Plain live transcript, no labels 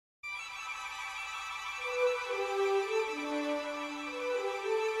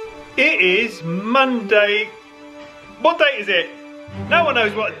It is Monday. What date is it? No one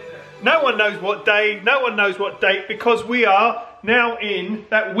knows what. No one knows what day. No one knows what date because we are now in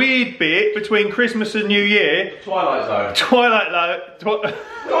that weird bit between Christmas and New Year. Twilight Zone. Twilight Zone. Twilight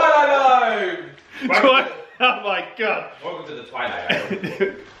Zone. Oh my God. Welcome to the Twilight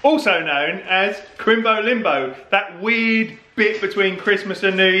Zone. Also known as Crimbo Limbo. That weird bit between Christmas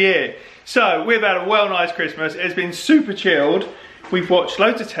and New Year. So we've had a well nice Christmas. It's been super chilled. We've watched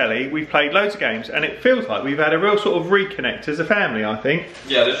loads of telly, we've played loads of games, and it feels like we've had a real sort of reconnect as a family, I think.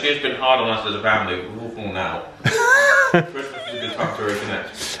 Yeah, this year's been hard on us as a family. We've all fallen out. Christmas is a good time to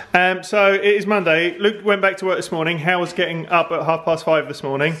reconnect. So it is Monday. Luke went back to work this morning. How was getting up at 5:30 this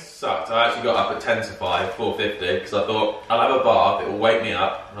morning? Sucked. I actually got up at 10 to 5, 4:50, because I thought I'll have a bath, it will wake me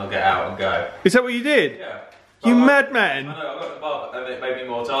up, and I'll get out and go. Is that what you did? Yeah. You madman. I know, I got in the bath, and it made me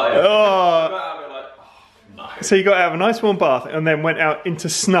more tired. Oh. No. So you got out of a nice warm bath and then went out into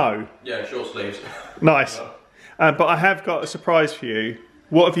snow. Yeah, short sleeves. Nice. But I have got a surprise for you.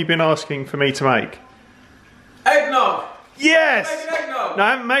 What have you been asking for me to make? Eggnog! Yes! Make an eggnog! No,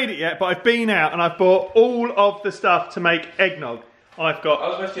 I haven't made it yet, but I've been out and I've bought all of the stuff to make eggnog. I've got... I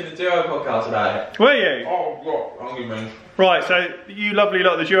was watching the Duo podcast about it. Were you? Oh, God, hungry man. Right, so you lovely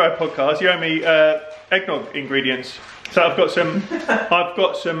lot of the Duo podcast, you owe me eggnog ingredients. So I've got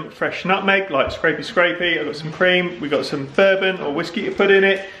some fresh nutmeg, like scrapey. I've got some cream. We've got some bourbon or whiskey to put in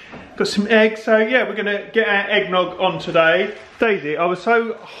it. Got some eggs. So yeah, we're gonna get our eggnog on today. Daisy, I was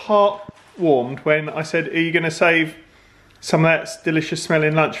so heart-warmed when I said, "Are you gonna save some of that delicious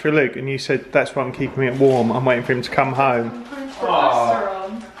smelling lunch for Luke?" And you said, "That's why I'm keeping it warm. I'm waiting for him to come home."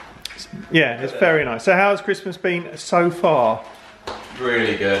 Oh. Yeah, it's very nice. So how's Christmas been so far?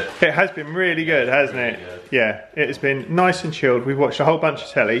 Really good. It has been really good, hasn't it? Good. Yeah, it has been nice and chilled. We've watched a whole bunch of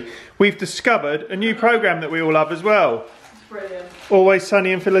telly. We've discovered a new programme that we all love as well. Brilliant. Always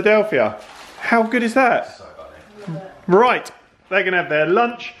Sunny in Philadelphia. How good is that? So funny. Right, they're going to have their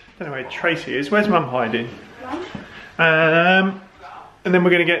lunch. I don't know where Tracey is. Where's Mum hiding? And then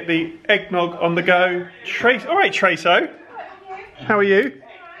we're going to get the eggnog on the go. Trace. All right, Traco. How are you?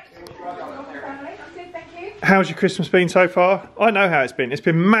 How's your Christmas been so far? I know how it's been. It's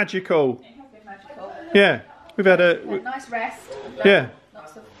been magical. It has been magical. Yeah, we've had a Nice rest. yeah,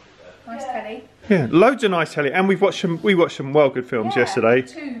 Lots of nice telly. yeah, loads of nice telly, and we watched some well good films yesterday.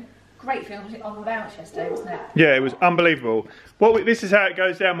 2 great films on the Bounce yesterday, wasn't it? Yeah, it was unbelievable. This is how it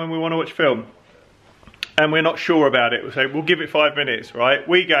goes down when we want to watch film, and we're not sure about it. So we'll give it 5 minutes, right?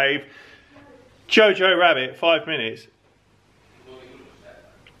 We gave Jojo Rabbit 5 minutes.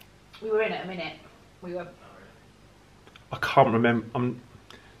 We were in it a minute. We were. I can't remember.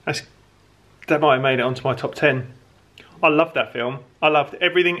 That might have made it onto my top 10. I loved that film. I loved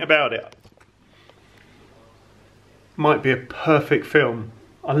everything about it. Might be a perfect film.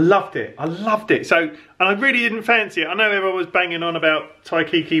 I loved it. I loved it. So, and I really didn't fancy it. I know everyone was banging on about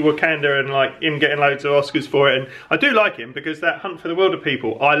Taiki Wakanda and like him getting loads of Oscars for it, and I do like him because that Hunt for the Wilder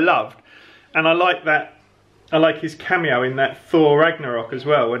People I loved, and I like that. I like his cameo in that Thor Ragnarok as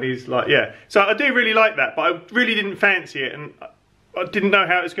well, when he's like, yeah. So I do really like that, but I really didn't fancy it, and I didn't know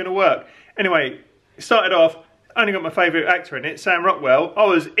how it was going to work. Anyway, it started off, only got my favourite actor in it, Sam Rockwell. I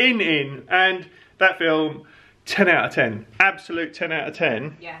was in, and that film, 10 out of 10. Absolute 10 out of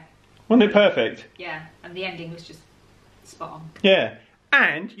 10. Yeah. Wasn't it perfect? Yeah, and the ending was just spot on. Yeah.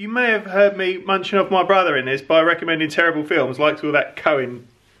 And you may have heard me munching off my brother in this by recommending terrible films, like all that Coen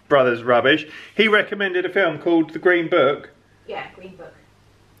Brothers rubbish. He recommended a film called The Green Book. Yeah, Green Book.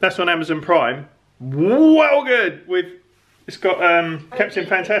 That's on Amazon Prime. Well good. It's got Captain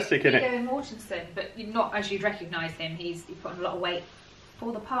Fantastic in it. Viggo Mortensen, but not as you'd recognise him. He's put on a lot of weight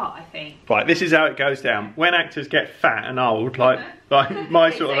for the part, I think. Right, this is how it goes down. When actors get fat and old, like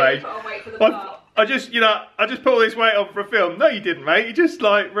my sort of age, Put on weight for the part. I just put all this weight on for a film. No, you didn't, mate. You just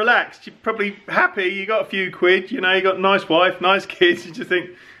like relaxed. You're probably happy. You got a few quid. You know, you got a nice wife, nice kids. You just think,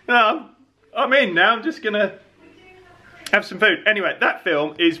 no, I'm in now. I'm just gonna have some food. Anyway, that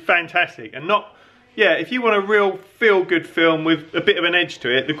film is fantastic, and if you want a real feel-good film with a bit of an edge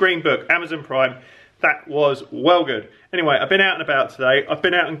to it, The Green Book, Amazon Prime, that was well good. Anyway, I've been out and about today. I've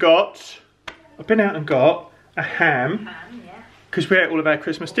been out and got a ham. Because we ate all of our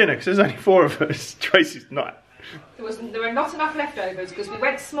Christmas dinner, because there's only 4 of us. Tracy's not. There were not enough leftovers, because we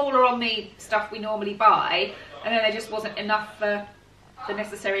went smaller on the stuff we normally buy, and then there just wasn't enough for the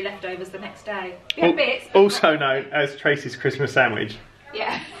necessary leftovers the next day. We had bits, also known as Tracy's Christmas sandwich.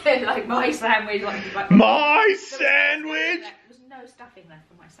 Yeah, like my sandwich. Like my sandwich! There was no stuffing left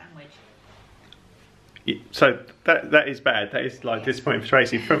for my sandwich. Yeah, so that is bad. That is like disappointing for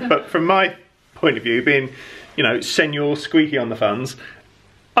Tracy. But from my point of view, being, you know, Senor Squeaky on the funds,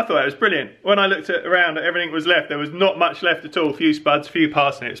 I thought it was brilliant. When I looked around at everything that was left, there was not much left at all. A few spuds, a few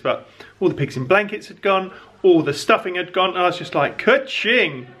parsnips, but all the pigs in blankets had gone, all the stuffing had gone, and I was just like,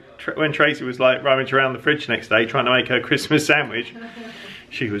 ka-ching! When Tracy was like rummaging around the fridge next day trying to make her Christmas sandwich,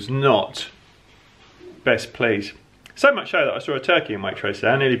 she was not best pleased. So much so that I saw a turkey in Waitrose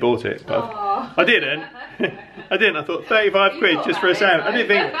there. I nearly bought it, but I didn't. I didn't. I thought 35 quid just for a sandwich. I didn't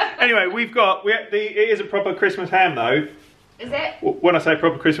think. Anyway, it is a proper Christmas ham though. Is it? When I say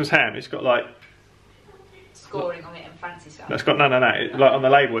proper Christmas ham, it's got like scoring on it and fancy stuff. That's got none of that. Like on the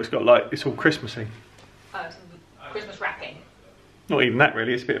label, it's got like it's all Christmassy. Oh, some Christmas wrapping. Not even that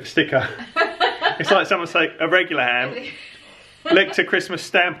really. It's a bit of a sticker. It's like someone say a regular ham, licked a Christmas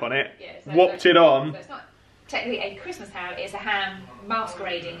stamp on it, whopped it on. So it's not technically a Christmas ham. It's a ham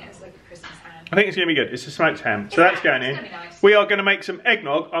masquerading as like a Christmas ham. I think it's going to be good. It's a smoked ham, so that's going in. Nice. We are going to make some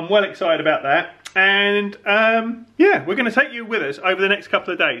eggnog. I'm well excited about that. And yeah, we're going to take you with us over the next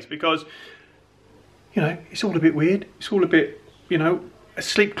couple of days because, you know, it's all a bit weird. It's all a bit, you know,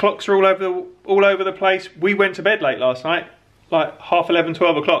 sleep clocks are all over the place. We went to bed late last night, like 11:30,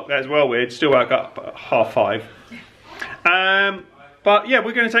 12 o'clock. That was well weird. Still woke up at 5:30. But yeah,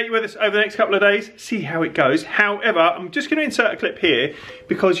 we're going to take you with us over the next couple of days, see how it goes. However, I'm just going to insert a clip here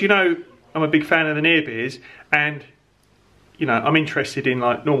because, you know, I'm a big fan of the near beers, and you know, I'm interested in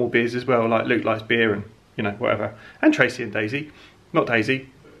like normal beers as well, like Luke likes beer and, you know, whatever. And Tracy and Daisy. Not Daisy,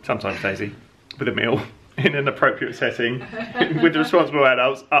 sometimes Daisy, with a meal in an appropriate setting with responsible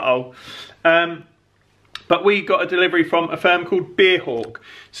adults. But we got a delivery from a firm called Beerhawk.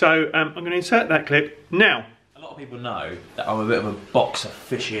 So I'm going to insert that clip now. A lot of people know that I'm a bit of a box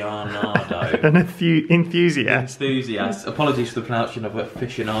aficionado. An enthusiast. Enthusiast. Apologies for the pronouncing of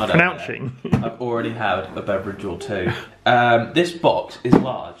aficionado. Pronouncing. I've already had a beverage or two. This box is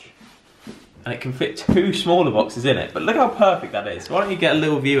large. And it can fit 2 smaller boxes in it. But look how perfect that is. Why don't you get a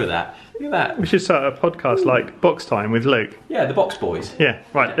little view of that? Look at that. We should start a podcast like Box Time with Luke. Yeah, the Box Boys. Yeah,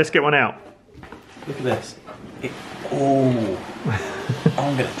 right, yeah. Let's get one out. Look at this. Oh,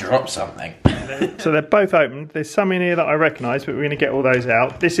 I'm going to drop something. So they're both opened. There's some in here that I recognise, but we're going to get all those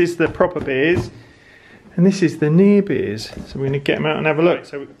out. This is the proper beers, and this is the near beers. So we're going to get them out and have a look.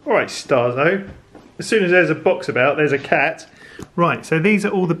 So, all right, Starzo. As soon as there's a box about, there's a cat. Right, so these are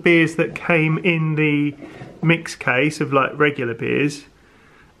all the beers that came in the mix case of like regular beers.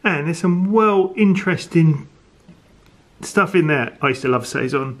 And there's some well interesting stuff in there. I used to love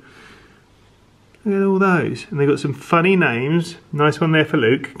Saison. Look at all those. And they've got some funny names. Nice one there for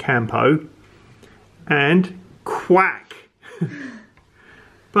Luke, Campo. And Quack.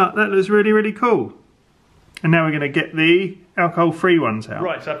 But that looks really, really cool. And now we're going to get the alcohol-free ones out.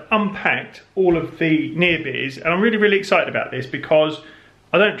 Right, so I've unpacked all of the near beers, and I'm really, really excited about this because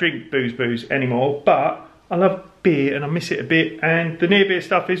I don't drink booze anymore, but I love beer and I miss it a bit, and the near beer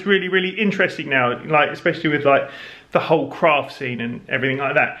stuff is really, really interesting now, like especially with like the whole craft scene and everything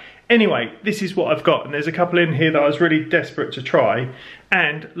like that. Anyway, this is what I've got, and there's a couple in here that I was really desperate to try,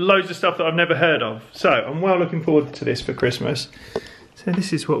 and loads of stuff that I've never heard of. So I'm well looking forward to this for Christmas. So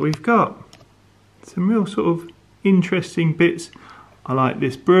this is what we've got. Some real sort of interesting bits. I like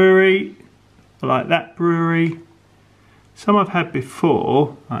this brewery. I like that brewery. Some I've had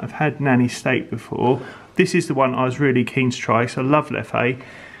before. I've had Nanny Steak before. This is the one I was really keen to try, so I love Leffe.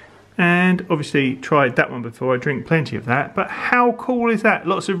 And obviously tried that one before. I drink plenty of that. But how cool is that?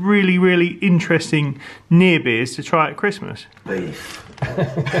 Lots of really, really interesting near beers to try at Christmas. Beef.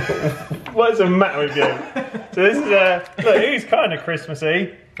 What is the matter with you? So this is look, it is kind of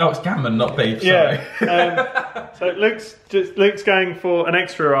Christmassy. Oh, it's gammon, not beef. Yeah. So Luke's going for an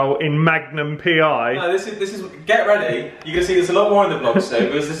extra roll in Magnum PI. No, this is. Get ready. You're gonna see there's a lot more in the vlog soon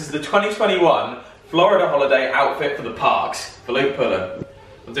because this is the 2021 Florida holiday outfit for the parks for Luke Pullen.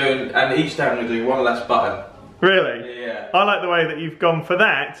 I'm doing, and each day I'm gonna do one less button. Really? Yeah. I like the way that you've gone for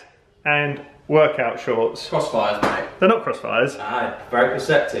that and workout shorts. Crossfires, mate. They're not crossfires. Ah, very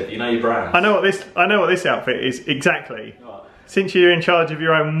perceptive. You know your brand. I know what this outfit is exactly. What? Since you're in charge of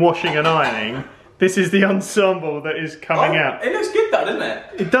your own washing and ironing, this is the ensemble that is coming out. It looks good though, doesn't it?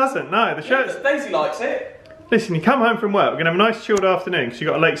 It doesn't, no. The shirt's... Yeah, Daisy likes it. Listen, you come home from work, we're going to have a nice chilled afternoon because you've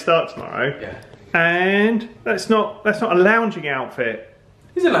got a late start tomorrow. Yeah. And that's not a lounging outfit.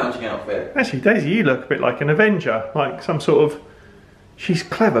 It's a lounging outfit. Actually, Daisy, you look a bit like an Avenger. Like some sort of... She's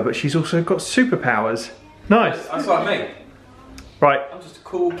clever, but she's also got superpowers. Nice. That's like me. Right. I'm just a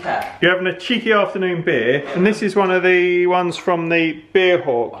cool cat. You're having a cheeky afternoon beer, and this is one of the ones from the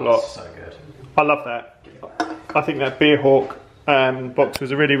Beerhawk lot. So good. I love that. I think that Beerhawk box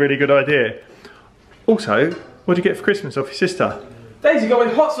was a really, really good idea. Also, what did you get for Christmas off your sister? Daisy got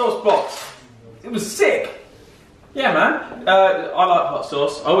me a hot sauce box. It was sick. Yeah, man. I like hot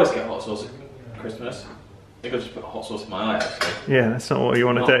sauce. I always get hot sauce at Christmas. I think I just put hot sauce in my eye, actually. Yeah, that's not what you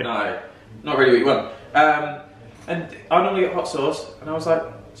want to do. No, not really what you want. And I normally get hot sauce, and I was like,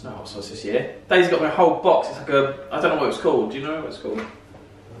 there's no hot sauce this year. Daisy got me a whole box. It's like I don't know what it was called. Do you know what it's called?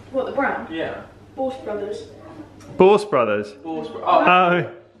 What, the brand? Yeah. Baucebrothers. Baucebrothers?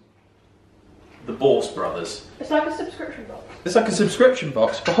 Oh. The Baucebrothers. It's like a subscription box. It's like a subscription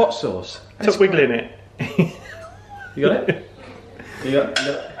box for hot sauce. Stop wiggling it. You got it? You got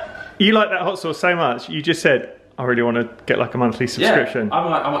it? You like that hot sauce so much, you just said, I really want to get like a monthly subscription. Yeah,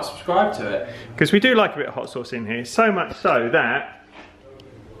 I might subscribe to it. Because we do like a bit of hot sauce in here, so much so that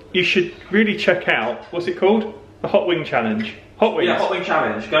you should really check out, what's it called? The Hot Wing Challenge. Hot Wings. Yeah, Hot Wing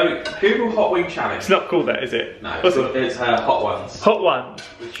Challenge. Go Google Hot Wing Challenge. It's not called that, is it? No, it's Hot Ones. Hot Ones.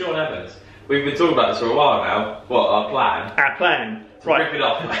 With Sean Evans. We've been talking about this for a while now. What, our plan? Our plan. Right. Rip it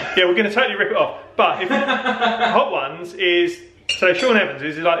off. Yeah, we're going to totally rip it off. But if Hot Ones is, so Sean Evans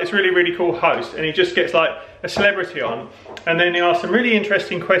is like this really, really cool host, and he just gets like a celebrity on, and then he asks some really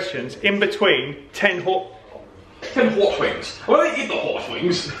interesting questions in between 10 hot wings. Well, they eat the hot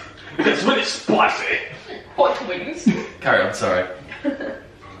wings. It's really spicy. Hot wings. Carry on, sorry. So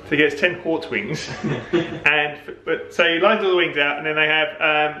he gets 10 hot wings, and so he lines all the wings out, and then they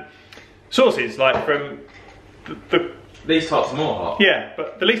have sauces like from the these types are more hot. Yeah,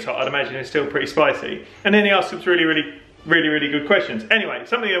 but the least hot I'd imagine is still pretty spicy. And then he asks some really good questions. Anyway,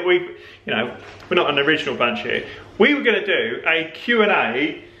 something that we're not an original bunch here. We were going to do a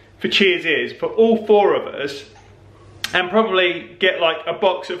Q&A for Cheers Ears for all 4 of us, and probably get like a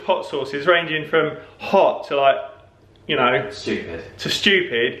box of hot sauces ranging from hot to like, stupid. To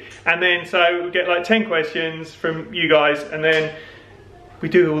stupid. And then so we get like 10 questions from you guys, and then we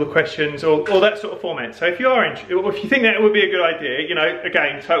do all the questions or that sort of format. So if you are if you think that would be a good idea,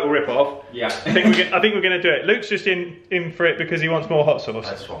 again, total rip-off. Yeah. I think we're going to do it. Luke's just in for it because he wants more hot sauce.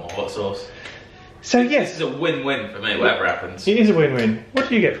 I just want more hot sauce. So yes, this is a win-win for me, whatever happens. It is a win-win. What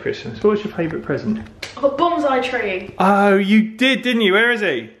did you get for Christmas? What was your favourite present? I got a bonsai tree. Oh, you did, didn't you? Where is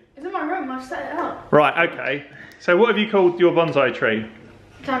he? It's in my room, I've set it up. Right, okay. So what have you called your bonsai tree?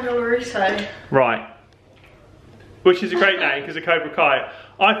 Daniel Russo. Right. Which is a great name because of Cobra Kai.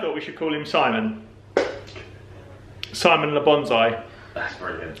 I thought we should call him Simon. Simon Le Bonsai. That's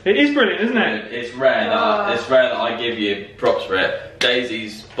brilliant. It is brilliant, isn't it? It's rare that I give you props for it.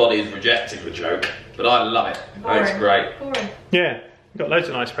 Daisy's body is rejecting the joke, but I love it. It's great. Boring. Yeah, we've got loads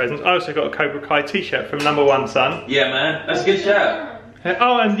of nice presents. I also got a Cobra Kai t-shirt from Number One Son. Yeah, man, that's a good shirt.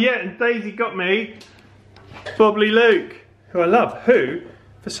 Oh, and Daisy got me Bobbly Luke, who I love. Who,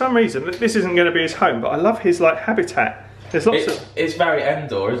 for some reason, this isn't going to be his home, but I love his like habitat. There's lots of. It's very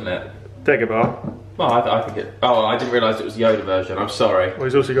Endor, isn't it? Dagobah. Well, I think it. Oh, I didn't realise it was the Yoda version. I'm sorry. Well,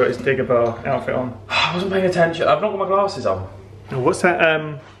 he's also got his Dagobah outfit on. I wasn't paying attention. I've not got my glasses on. Oh, what's that?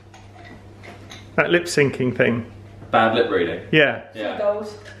 That lip syncing thing. Bad lip reading. Yeah.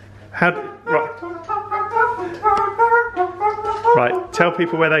 SEAGULLS. Right. Tell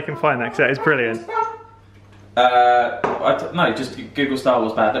people where they can find that because that is brilliant. No, just Google Star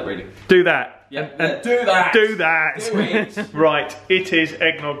Wars bad lip reading. Do that. Yeah, do that. Do that. Do it. Right. It is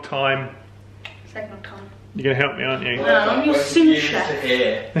eggnog time. It's eggnog time. You're going to help me, aren't you? No, I'm your sous chef.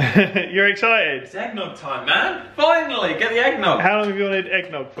 You're excited? It's eggnog time, man. Finally, get the eggnog. How long have you wanted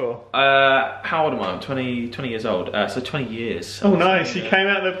eggnog for? How old am I? I'm 20 years old. So 20 years. Oh, nice. You came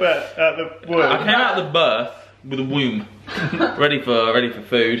out of the womb. I came out of the birth with a womb. ready for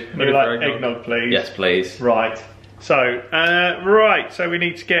food. Would you like eggnog, please? Yes, please. Right. So, so we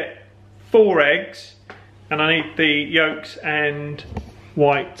need to get 4 eggs, and I need the yolks and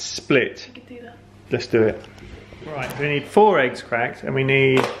white split. You can do that. Let's do it. Right, we need 4 eggs cracked, and we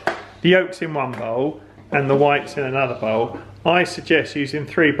need the yolks in one bowl and the whites in another bowl. I suggest using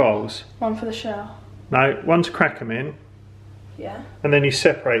 3 bowls. One for the shell. No, one to crack them in, Yeah. and then you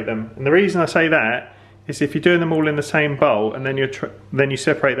separate them. And the reason I say that is if you're doing them all in the same bowl and then you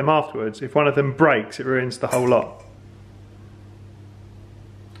separate them afterwards, if one of them breaks, it ruins the whole lot.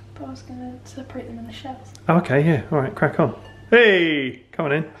 But I was going to separate them in the shells. Oh, okay, yeah, all right, crack on. Hey, come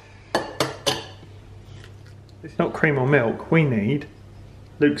on in. It's not cream or milk, we need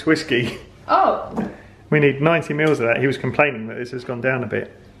Luke's whiskey. Oh! We need 90 mils of that. He was complaining that this has gone down a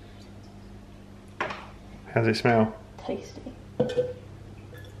bit. How's it smell? Tasty.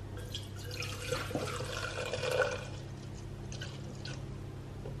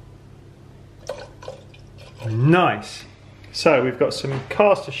 Nice. So we've got some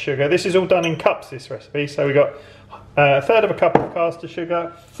caster sugar. This is all done in cups, this recipe. So we've got 1/3 of a cup of caster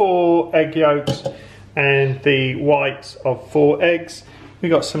sugar, 4 egg yolks, and the whites of 4 eggs.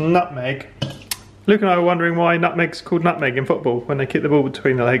 We've got some nutmeg, Luke and I were wondering why nutmeg's called nutmeg in football when they kick the ball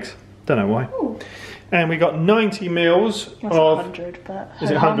between the legs. Don't know why. Ooh. And we got 90 mils That's of... 100, but...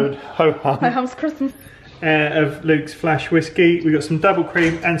 Is it 100? Ho-hum. Ho-hum's Christmas. Of Luke's Flash whiskey. We got some double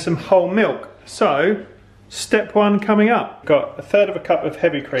cream and some whole milk. So, step one coming up. Got a third of a cup of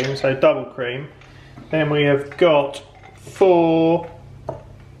heavy cream, so double cream. Then we have got 4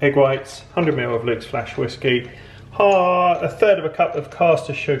 egg whites, 100 ml of Luke's Flash whiskey, a third of a cup of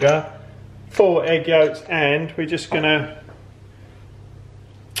caster sugar, 4 egg yolks, and we're just gonna,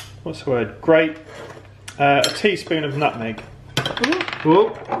 what's the word? Grate a teaspoon of nutmeg. Ooh.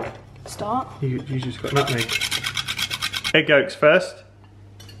 Whoa. Start. You just got nutmeg. Egg yolks first,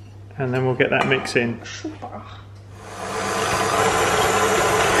 and then we'll get that mix in. Super.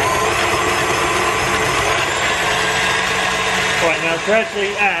 Right, now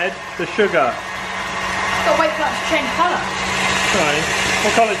gradually add the sugar. Got to wait for that to change colour. Right,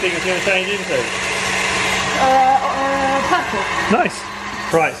 what colour do you think it's going to change into? Purple. Nice.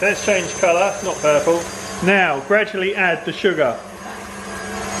 Right, so let's change colour, not purple. Now, gradually add the sugar.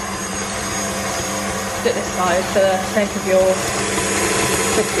 Do it this side for the sake of your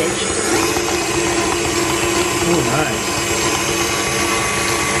footage. Oh, nice.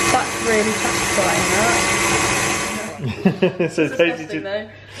 That's really satisfying, that.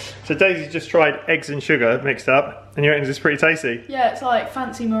 So Daisy just tried eggs and sugar mixed up, and you reckon it's pretty tasty? Yeah, it's like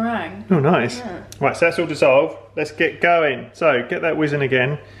fancy meringue. Oh, nice. Yeah. Right, so that's all dissolved. Let's get going. So, get that whizzing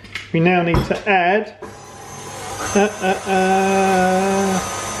again. We now need to add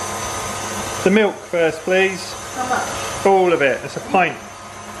the milk first, please. How much? All of it. It's a pint.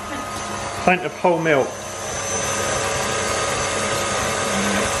 Pint of whole milk.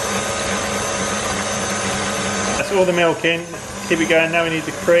 That's all the milk in. Keep it going. Now we need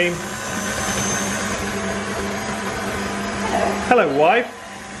the cream. Hello, wife.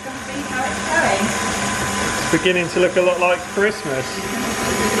 It's beginning to look a lot like Christmas.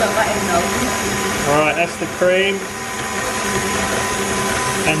 Alright, that's the cream.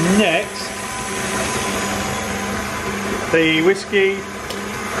 And next, the whiskey,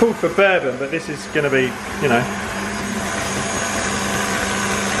 called for bourbon, but this is going to be, you know.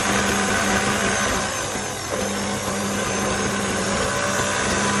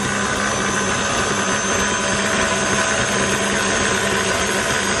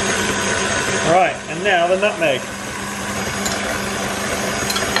 Right, and now the nutmeg.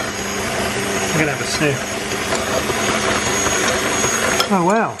 I'm going to have a sniff. Oh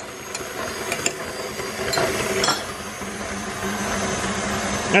wow.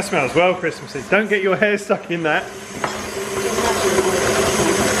 That smells well Christmassy. Don't get your hair stuck in that.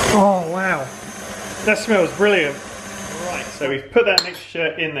 Oh wow. That smells brilliant. Right, so we've put that mixture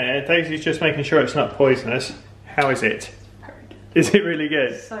in there. Daisy's just making sure it's not poisonous. How is it? Is it really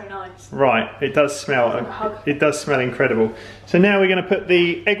good? So nice. Right, it does smell. It does smell incredible. So now we're going to put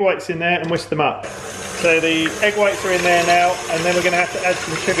the egg whites in there and whisk them up. So the egg whites are in there now, and then we're going to have to add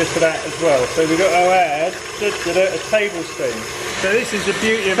some sugar to that as well. So we've got to add a tablespoon. So this is the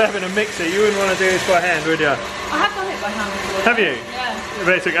beauty of having a mixer. You wouldn't want to do this by hand, would you? I have done it by hand before. Have you? Yeah.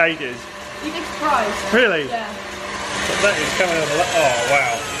 But it took ages. You'd be surprised. Really? Yeah. But that is coming on. Oh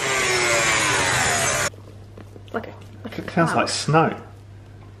wow. Okay. It sounds like snow.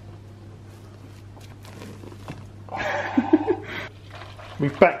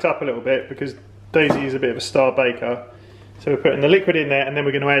 We've backed up a little bit because Daisy is a bit of a star baker. So we're putting the liquid in there and then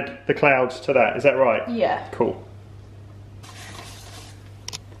we're going to add the clouds to that. Is that right? Yeah. Cool.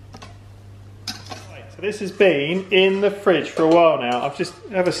 Right, so this has been in the fridge for a while now. I've just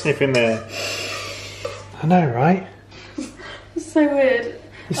have a sniff in there. I know, right? It's so weird.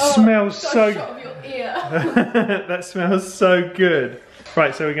 It smells so Shot of your ear. that smells so good.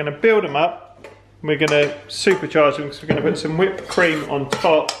 Right, so we're going to build them up. We're going to supercharge them because we're going to put some whipped cream on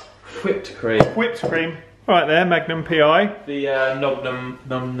top. Whipped cream. Whipped cream. Right there, Magnum PI. The nog num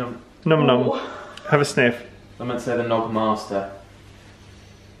num num. Num num. Have a sniff. I meant to say the nog master.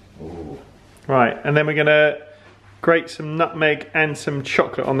 Ooh. Right, and then we're going to grate some nutmeg and some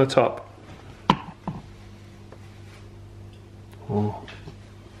chocolate on the top. Ooh.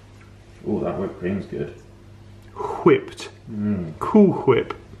 Ooh, that whipped cream's good. Whipped. Cool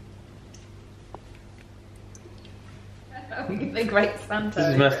whip. The great Santa. This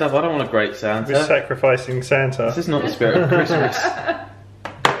is messed up. I don't want a great Santa. We're sacrificing Santa. This is not the spirit of Christmas.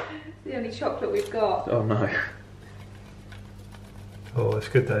 It's the only chocolate we've got. Oh no. Oh, it's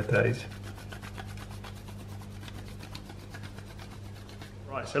good those days.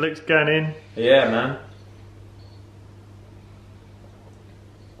 Right, so Luke's going in. Yeah, man.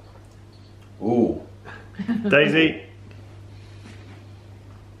 Ooh. Daisy.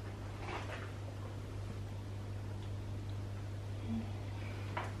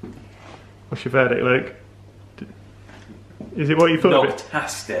 What's your verdict, Luke? Is it what you thought of it?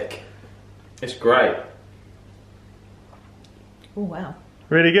 Fantastic. It's great. Oh wow.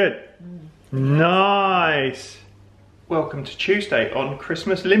 Really good. Nice. Welcome to Tuesday on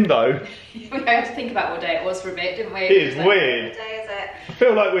Christmas Limbo. We had to think about what day it was for a bit, didn't we? It is weird. What day is it? I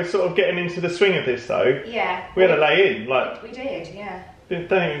feel like we're sort of getting into the swing of this though. Yeah. We had to lay in, like, We did, yeah. I don't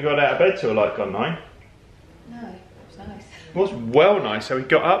think we got out of bed till like gone 9. No, it was nice. It was well nice. So we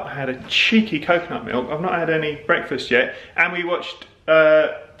got up, had a cheeky coconut milk. I've not had any breakfast yet. And we watched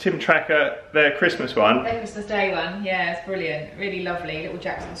Tim Tracker, their Christmas one. Their Christmas Day one, yeah, it's brilliant. Really lovely. Little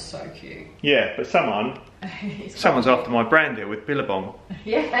Jackson's so cute. Yeah, but someone's after my brand deal with Billabong.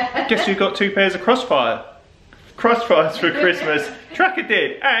 Yeah. Guess who got 2 pairs of crossfires for Christmas? Tracker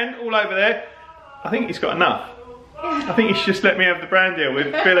did, and all over there. I think he's got enough. I think he's just let me have the brand deal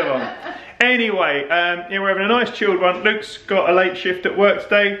with Billabong. Anyway, yeah, we're having a nice chilled one. Luke's got a late shift at work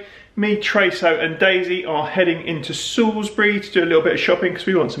today. Me, Tracey and Daisy are heading into Salisbury to do a little bit of shopping because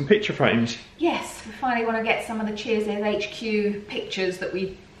we want some picture frames. Yes, we finally want to get some of the Cheers HQ pictures that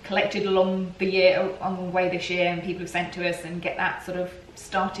we've collected along the year, on the way this year, and people have sent to us, and get that sort of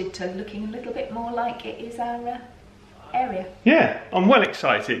started to looking a little bit more like it is our area. Yeah, I'm well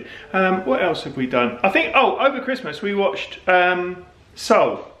excited. What else have we done? I think, over Christmas we watched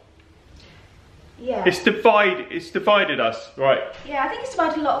Soul. Yeah. It's divided us, right? Yeah, I think it's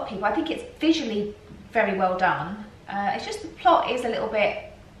divided a lot of people. I think it's visually very well done. It's just the plot is a little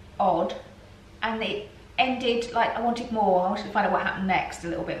bit odd, and it ended like I wanted more. I wanted to find out what happened next a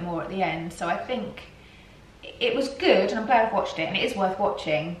little bit more at the end. So I think it was good, and I'm glad I've watched it, and it is worth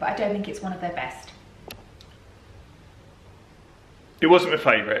watching, but I don't think it's one of their best. It wasn't my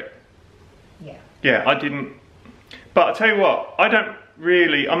favourite. Yeah. Yeah, I didn't. But I tell you what, I'm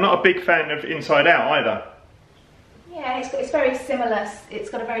not a big fan of Inside Out either. Yeah, it's very similar. It's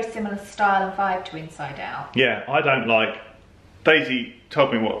got a very similar style and vibe to Inside Out. Yeah, I don't like. Daisy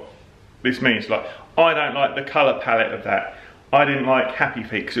told me what this means. Like, I don't like the colour palette of that. I didn't like Happy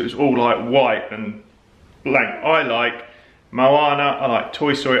Feet because it was all like white and blank. I like Moana. I like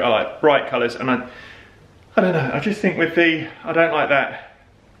Toy Story. I like bright colours, and I don't know. I just think I don't like that.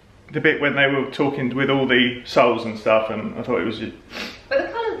 The bit when they were talking with all the souls and stuff, and I thought it was. But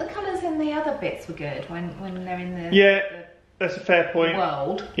the colours in the other bits were good when they're in the. Yeah, that's a fair point.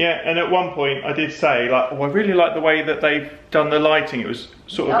 World. Yeah, and at one point I did say like, I really like the way that they've done the lighting. It was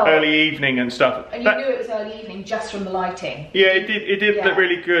sort of early evening and stuff. And you knew it was early evening just from the lighting. Yeah, it did look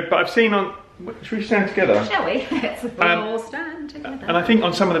really good. But I've seen on. Should we stand together? Shall we? We'll all stand together. And I think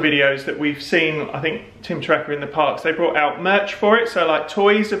on some of the videos that we've seen, I think Tim Tracker in the parks, they brought out merch for it. So like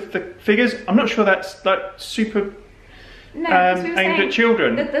toys of the figures. I'm not sure that's like super aimed at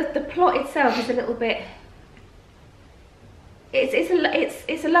children. The plot itself is a little bit.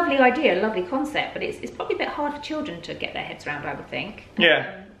 It's a lovely idea, a lovely concept, but it's probably a bit hard for children to get their heads around, I would think.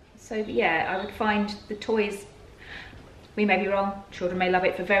 Yeah. So yeah, I would find the toys. We may be wrong. Children may love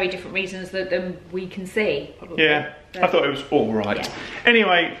it for very different reasons than we can see. Probably. Yeah, I thought it was all right. Yeah.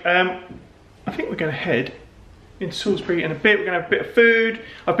 Anyway, I think we're going to head into Salisbury in a bit. We're going to have a bit of food.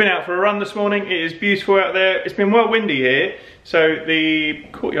 I've been out for a run this morning. It is beautiful out there. It's been well windy here, so the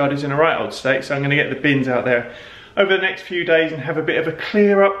courtyard is in a right old state. So I'm going to get the bins out there over the next few days and have a bit of a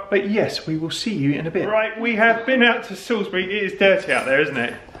clear up. But yes, we will see you in a bit. Right, we have been out to Salisbury. It is dirty out there, isn't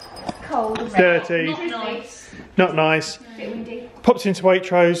it? Cold. It's dirty. Not nice. Not nice. A bit windy. Popped into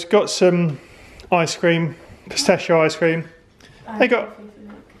Waitrose, got some ice cream, pistachio ice cream. They got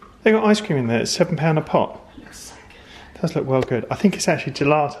ice cream in there. It's £7 a pot. Looks so good. Does look well good. I think it's actually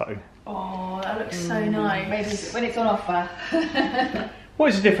gelato. Oh, that looks so nice. Maybe when it's on offer. What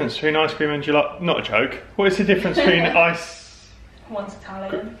is the difference between ice cream and gelato? Not a joke. What is the difference between ice? One's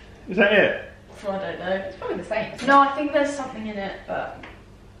Italian. Is that it? I don't know. It's probably the same. No, I think there's something in it, but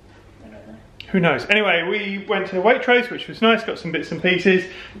I don't know. Who knows? Anyway, we went to Waitrose, which was nice. Got some bits and pieces.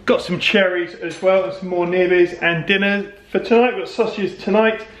 Got some cherries as well. Some more nearbeers and dinner for tonight. We've got sausages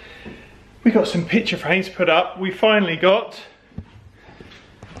tonight. We got some picture frames put up. We finally got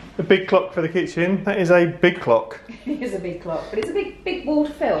a big clock for the kitchen. That is a big clock. It is a big clock, but it's a big wall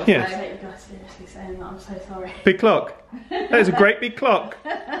to fill. Yeah. I take you guys seriously saying that. I'm so sorry. Big clock. That is a great big clock.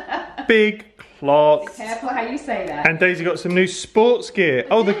 Big clock. Be careful how you say that. And Daisy got some new sports gear.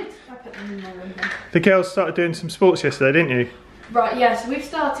 Oh, the girls started doing some sports yesterday, didn't you? Right, yeah, so we've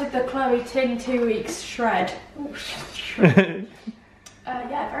started the Chloe Ting 2 weeks shred.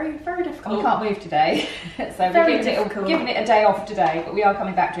 Yeah, very, very difficult. We can't move today, so we're giving it a day off today, but we are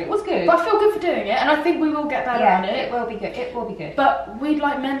coming back to it. It was good. But I feel good for doing it, and I think we will get better at it. It will be good. It will be good. But we'd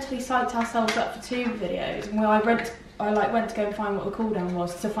like mentally psyched ourselves up for 2 videos, and I went to go and find what the cooldown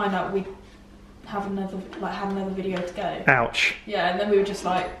was to find out we have another video to go. Ouch. Yeah, and then we were just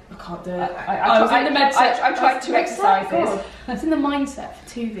like, I can't do it. I tried 2 exercises. I was in the mindset for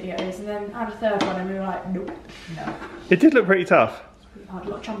 2 videos, and then had a 3rd one, and we were like, nope. No. It did look pretty tough. We had a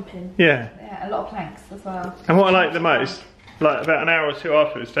lot of jumping. Yeah. Yeah, a lot of planks as well. And what I like the most, like about an hour or 2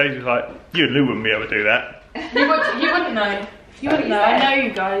 afterwards, Daisy was like, you and Lou wouldn't be able to do that. You wouldn't know. You wouldn't know. I know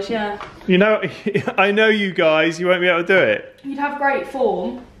you guys, yeah. You know, I know you guys, you won't be able to do it. You'd have great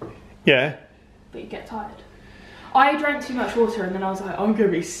form. Yeah. But you'd get tired. I drank too much water and then I was like, I'm gonna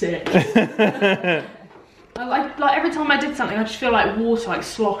be sick. Like every time I did something, I just feel like water like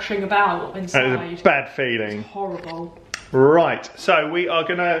sloshing about inside. That is a bad feeling. It's horrible. Right, so we are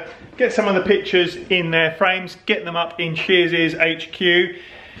gonna get some of the pictures in their frames, get them up in Cheers' HQ,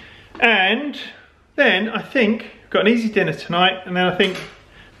 and then I think we've got an easy dinner tonight, and then I think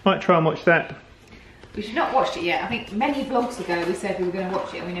might try and watch that. We've not watched it yet. I think many vlogs ago we said we were going to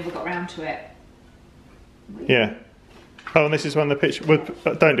watch it and we never got round to it. Yeah. Oh, and this is one of the pictures. Well,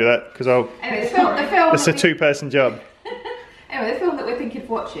 don't do that because I'll. Anyway, the film. It's a 2-person job. Anyway, the film that we're thinking of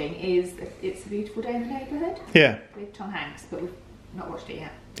watching is It's a Beautiful Day in the Neighbourhood. Yeah. With Tom Hanks, but we've not watched it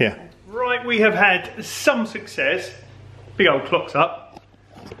yet. Yeah. So. Right, we have had some success. Big old clock's up.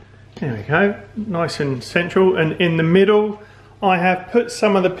 There we go. Nice and central. And in the middle, I have put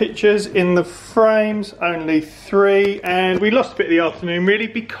some of the pictures in the frames, only 3. And we lost a bit of the afternoon really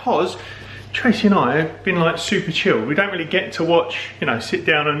because Tracy and I have been like super chill. We don't really get to watch, you know, sit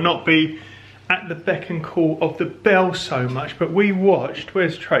down and not be at the beck and call of the bell so much. But we watched,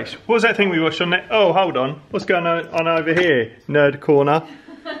 where's Trace? What was that thing we watched on that? Oh, hold on. What's going on over here? Nerd corner.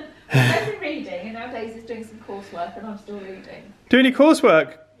 I've been reading and nowadays he's doing some coursework and I'm still reading. Doing your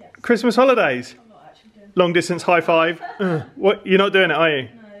coursework? Yes. Christmas holidays? I'm not actually doing it. Long distance high five? What? You're not doing it, are you? No.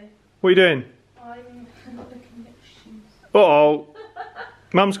 What are you doing? I'm not looking at shoes. Uh-oh.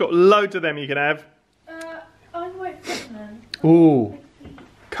 Mum's got loads of them you can have. I'm quite pregnant. Ooh.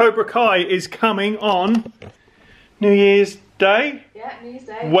 Cobra Kai is coming on New Year's Day. Yeah, New Year's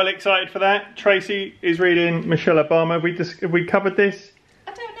Day. Well excited for that. Tracy is reading Michelle Obama. Have we covered this?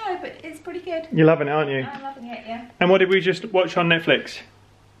 I don't know, but it's pretty good. You're loving it, aren't you? I'm loving it, yeah. And what did we just watch on Netflix?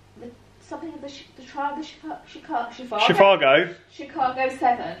 Something of the Chicago. Chicago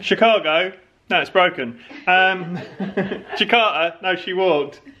 7. Chicago? No, it's broken. Jakarta? No, she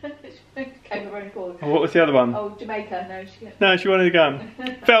walked. Came around the corner. What was the other one? Oh, Jamaica. No, she. No, she wanted a gun.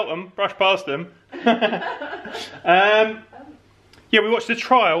 Felt them, brushed past them. Yeah, we watched the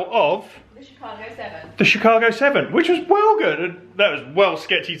trial of The Chicago 7. The Chicago 7, which was well good. That was well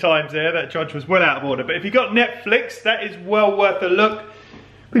sketchy times there. That judge was well out of order. But if you got Netflix, that is well worth a look.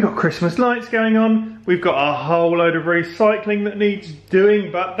 We've got Christmas lights going on. We've got a whole load of recycling that needs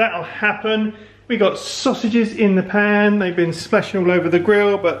doing, but that'll happen. We got sausages in the pan. They've been splashing all over the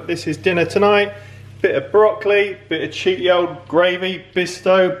grill, but this is dinner tonight. Bit of broccoli, bit of cheeky old gravy,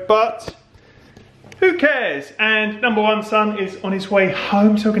 bisto, but who cares? And number 1 son is on his way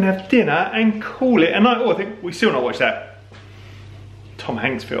home, so we're gonna have dinner and call it a night. Oh, I think we still not watch that Tom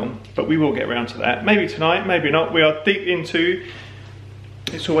Hanks film, but we will get around to that. Maybe tonight, maybe not. We are deep into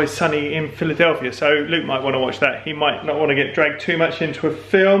It's Always Sunny in Philadelphia, so Luke might want to watch that. He might not want to get dragged too much into a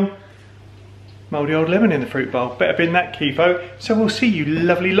film. Mouldy old lemon in the fruit bowl. Better bin that, Kifo. So we'll see you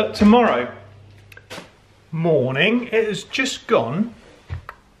lovely lot tomorrow. Morning. It has just gone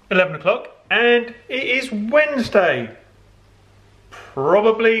 11 o'clock and it is Wednesday.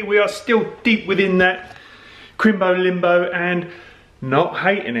 Probably we are still deep within that Crimbo limbo and not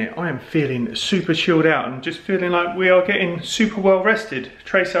hating it. I am feeling super chilled out and just feeling like we are getting super well rested.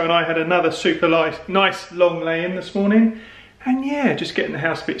 Tracey and I had another super nice long lay-in this morning. And yeah, just getting the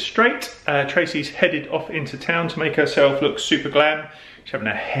house a bit straight. Tracey's headed off into town to make herself look super glam. She's having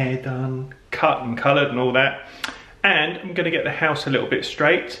her hair done, cut and coloured and all that. And I'm going to get the house a little bit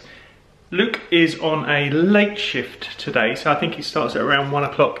straight. Luke is on a late shift today, so I think he starts at around 1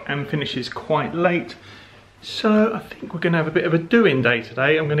 o'clock and finishes quite late. So I think we're going to have a bit of a doing day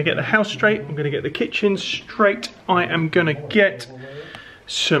today. I'm going to get the house straight, I'm going to get the kitchen straight. I am going to get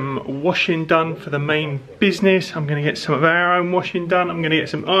some washing done for the main business. I'm going to get some of our own washing done. I'm going to get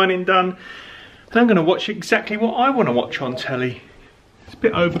some ironing done. And I'm going to watch exactly what I want to watch on telly. It's a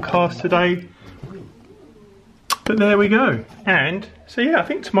bit overcast today, but there we go. And so yeah, I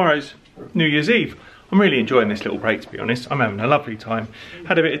think tomorrow's New Year's Eve. I'm really enjoying this little break, to be honest. I'm having a lovely time.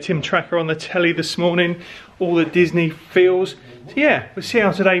 Had a bit of Tim Tracker on the telly this morning, all the Disney feels. So yeah, we'll see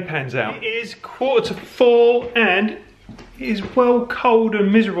how today pans out. It is 3:45 and it is well cold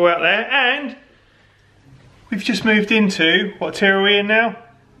and miserable out there, and we've just moved into, what tier are we in now?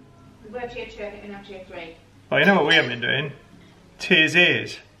 We were tier 2, I think we're now tier 3. Oh, you know what we haven't been doing? Tears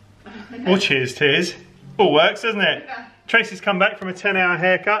ears. Or cheers tears. All works, doesn't it? Tracey's come back from a 10-hour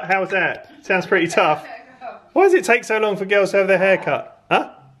haircut. How's that? Sounds pretty tough. Why does it take so long for girls to have their hair cut?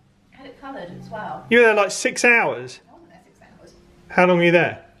 Huh? I had it coloured as well. You were there like 6 hours? I wasn't there 6 hours. How long were you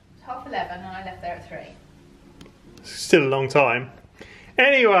there? It's 11:30 and I left there at 3. Still a long time.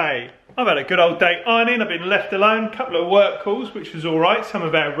 Anyway, I've had a good old day ironing. I've been left alone. A couple of work calls, which was alright. Some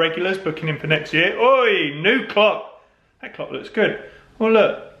of our regulars booking in for next year. Oi, new clock. That clock looks good. Well,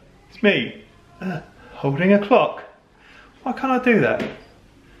 look, it's me holding a clock. Why can't I do that?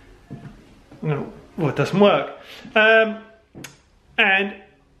 Well, it doesn't work. And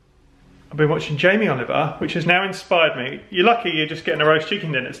I've been watching Jamie Oliver, which has now inspired me. You're lucky you're just getting a roast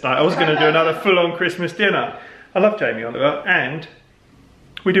chicken dinner tonight. I was going to do another full-on Christmas dinner. I love Jamie Oliver, and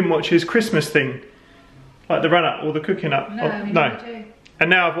we didn't watch his Christmas thing, like the run-up or the cooking up. No. And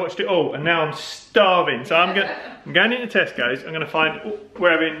now I've watched it all, and now I'm starving. So I'm going into Tesco's. I'm going to find,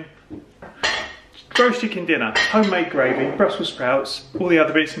 we're having roast chicken dinner, homemade gravy, Brussels sprouts, all the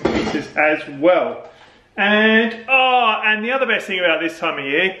other bits and pieces as well. And the other best thing about this time of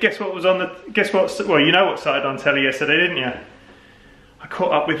year, well, you know what started on telly yesterday, didn't you? I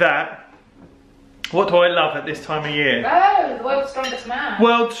caught up with that. What do I love at this time of year? Oh, the world's strongest man.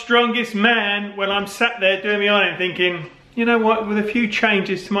 World's strongest man. Well, I'm sat there doing my ironing thinking, you know what, with a few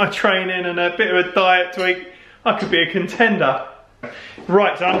changes to my training and a bit of a diet tweak, I could be a contender.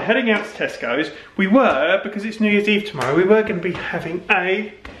 Right, so I'm heading out to Tesco's. Because it's New Year's Eve tomorrow, we were going to be having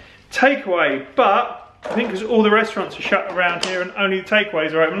a takeaway, but I think because all the restaurants are shut around here and only the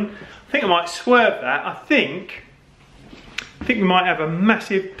takeaways are open, I think I might swerve that. I think we might have a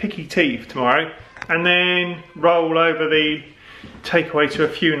massive picky tea tomorrow and then roll over the takeaway to a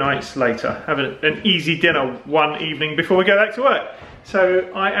few nights later. Have an easy dinner one evening before we go back to work. So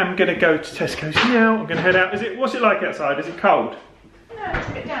I am going to go to Tesco's now. I'm going to head out. What's it like outside? Is it cold? No, it's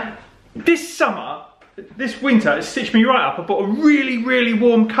a bit damp. This winter, it's stitched me right up. I bought a really, really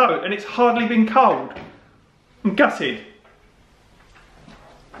warm coat and it's hardly been cold. I'm gutted.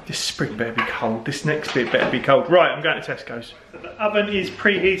 This spring better be cold. This next bit better be cold. Right, I'm going to Tesco's. The oven is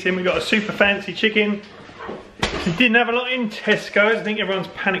preheating. We've got a super fancy chicken. We didn't have a lot in Tesco's. I think everyone's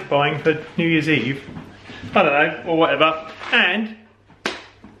panic buying for New Year's Eve. I don't know, or whatever. And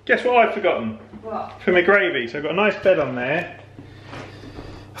guess what I've forgotten? What? For my gravy. So I've got a nice bed on there.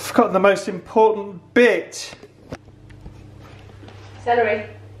 I've forgotten the most important bit. Celery.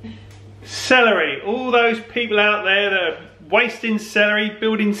 Celery. All those people out there that are wasting celery,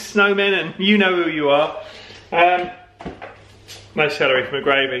 building snowmen, and you know who you are. No celery for my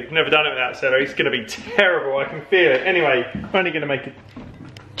gravy. I've never done it without celery. It's going to be terrible. I can feel it. Anyway, I'm only going to make a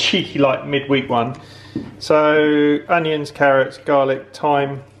cheeky, like, midweek one. So, onions, carrots, garlic,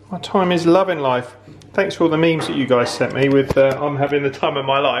 thyme. My thyme is loving life. Thanks for all the memes that you guys sent me with I'm having the time of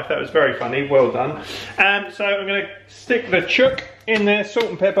my life. That was very funny. Well done. So I'm going to stick the chook in there, salt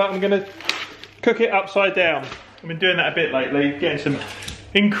and pepper. I'm going to cook it upside down. I've been doing that a bit lately, getting some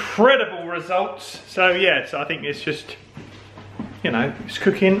incredible results. So yeah, so I think it's just, you know, it's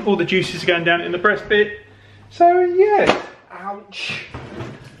cooking. All the juices are going down in the breast bit. So yeah, ouch.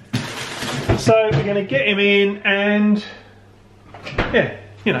 So we're going to get him in and yeah,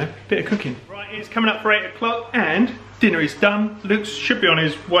 you know, bit of cooking. Right, it's coming up for 8 o'clock and dinner is done. Luke should be on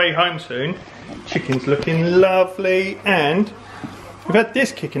his way home soon. Chicken's looking lovely and we've had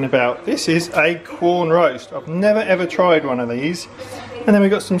this kicking about. This is a corn roast. I've never ever tried one of these. And then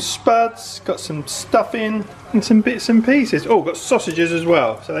we've got some spuds, got some stuffing and some bits and pieces. Oh, got sausages as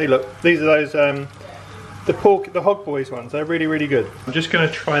well. So they look, these are those, the Hog Boys ones. They're really, really good. I'm just going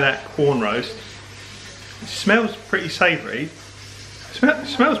to try that corn roast. It smells pretty savoury.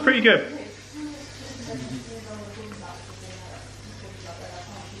 Smells pretty good.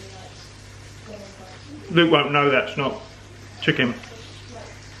 Luke won't know that's not chicken.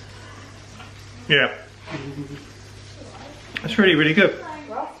 Yeah. That's really, really good.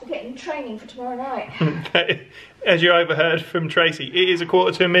 Ross, we're getting training for tomorrow night. As you overheard from Tracy, it is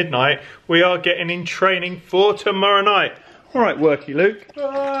 1:45. We are getting in training for tomorrow night. All right, worky Luke.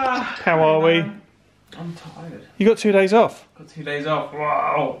 How are we? I'm tired. You got 2 days off. Got 2 days off.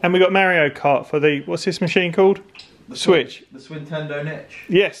 Wow. And we got Mario Kart for the, what's this machine called? The Switch. The Swintendo Niche.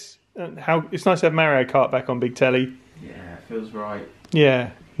 Yes. How it's nice to have Mario Kart back on big telly. Yeah, feels right.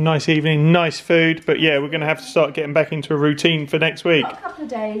 Yeah. Nice evening, nice food, but yeah, we're going to have to start getting back into a routine for next week. Got a couple of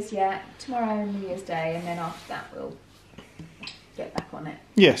days, yeah. Tomorrow, New Year's Day, and then after that we'll get back on it.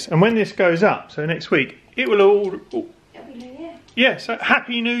 Yes, and when this goes up, so next week, it will all... It'll be New Year. Yeah, so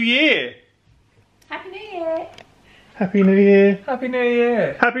Happy New Year! Happy New Year! Happy New Year! Happy New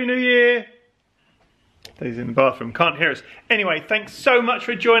Year! Happy New Year! He's in the bathroom, can't hear us. Anyway, thanks so much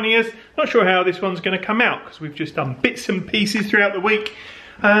for joining us. Not sure how this one's going to come out because we've just done bits and pieces throughout the week.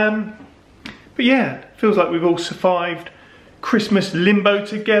 But yeah, feels like we've all survived Christmas limbo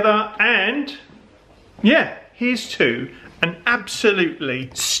together. And yeah, here's to an absolutely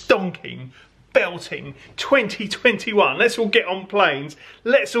stonking, belting 2021. Let's all get on planes.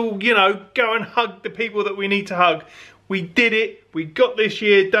 Let's all, you know, go and hug the people that we need to hug. We did it. We got this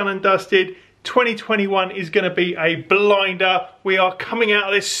year done and dusted. 2021 is going to be a blinder. We are coming out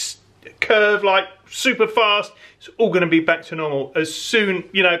of this curve like super fast. It's all going to be back to normal as soon,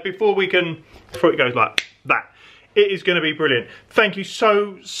 you know, before it goes like that. It is going to be brilliant. Thank you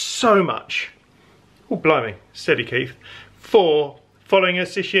so much. Oh, blimey. Steady, Keith. For following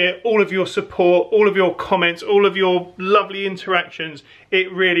us this year, all of your support, all of your comments, all of your lovely interactions.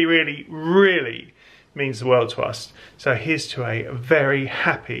 It really means the world to us. So here's to a very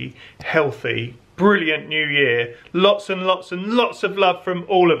happy, healthy, brilliant new year. Lots and lots and lots of love from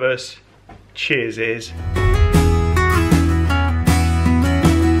all of us. Cheers, ears.